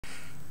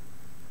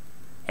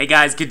Hey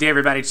guys, good day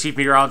everybody. Chief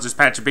Meteorologist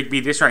Patrick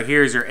Bigby. This right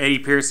here is your Eddie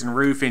Pearson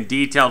roof and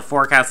detailed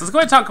forecast. Let's go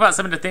ahead and talk about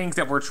some of the things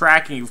that we're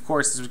tracking, of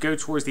course, as we go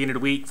towards the end of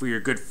the week for your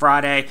Good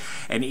Friday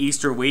and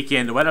Easter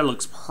weekend. The weather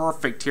looks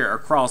perfect here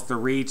across the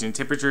region.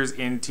 Temperatures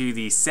into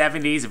the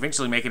 70s,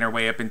 eventually making our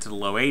way up into the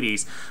low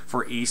 80s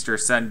for Easter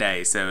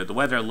Sunday. So the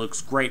weather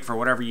looks great for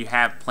whatever you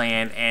have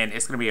planned, and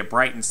it's going to be a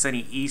bright and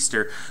sunny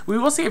Easter. We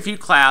will see a few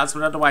clouds,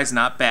 but otherwise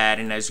not bad.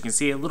 And as you can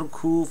see, a little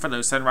cool for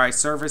those sunrise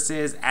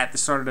services at the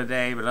start of the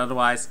day, but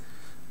otherwise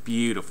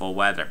beautiful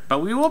weather. But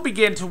we will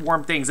begin to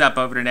warm things up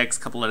over the next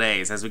couple of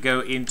days as we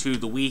go into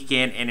the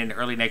weekend and in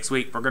early next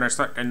week. We're going to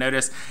start to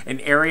notice an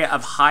area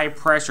of high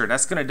pressure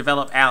that's going to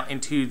develop out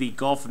into the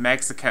Gulf of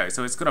Mexico.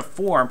 So it's going to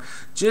form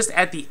just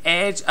at the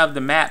edge of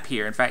the map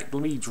here. In fact,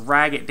 let me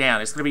drag it down.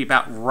 It's going to be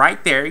about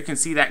right there. You can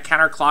see that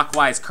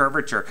counterclockwise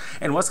curvature.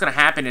 And what's going to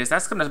happen is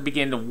that's going to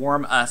begin to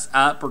warm us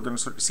up. We're going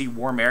to start to see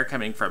warm air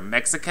coming from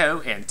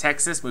Mexico and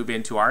Texas move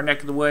into our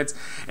neck of the woods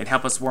and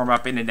help us warm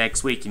up into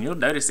next week. And you'll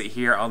notice it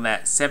here on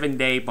that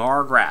 7-day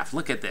bar graph.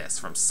 Look at this,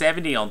 from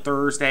 70 on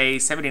Thursday,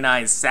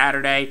 79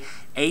 Saturday,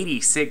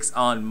 86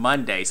 on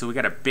Monday. So we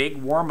got a big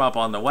warm up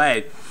on the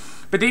way.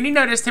 But then you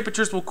notice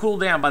temperatures will cool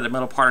down by the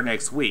middle part of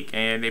next week.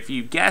 And if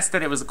you guessed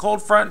that it was a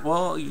cold front,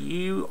 well,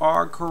 you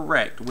are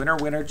correct. Winter,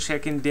 winter,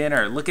 chicken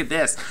dinner. Look at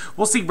this.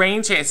 We'll see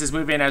rain chances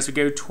move in as we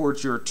go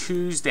towards your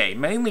Tuesday,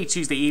 mainly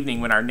Tuesday evening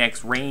when our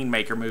next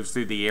rainmaker moves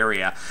through the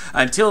area.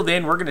 Until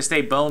then, we're going to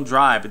stay bone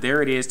dry. But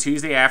there it is,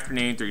 Tuesday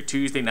afternoon through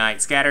Tuesday night.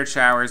 Scattered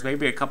showers,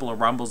 maybe a couple of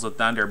rumbles of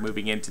thunder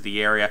moving into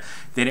the area.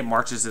 Then it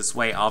marches its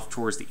way off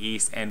towards the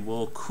east and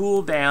will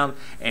cool down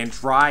and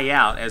dry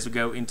out as we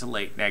go into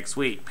late next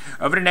week.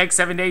 Over the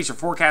next 7 days, your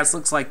forecast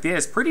looks like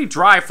this. Pretty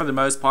dry for the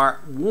most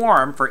part.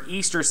 Warm for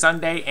Easter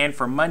Sunday and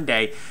for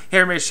Monday.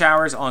 Hit or miss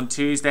showers on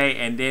Tuesday,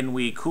 and then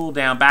we cool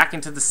down back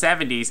into the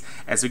 70s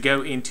as we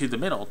go into the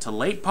middle to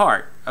late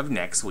part of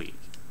next week.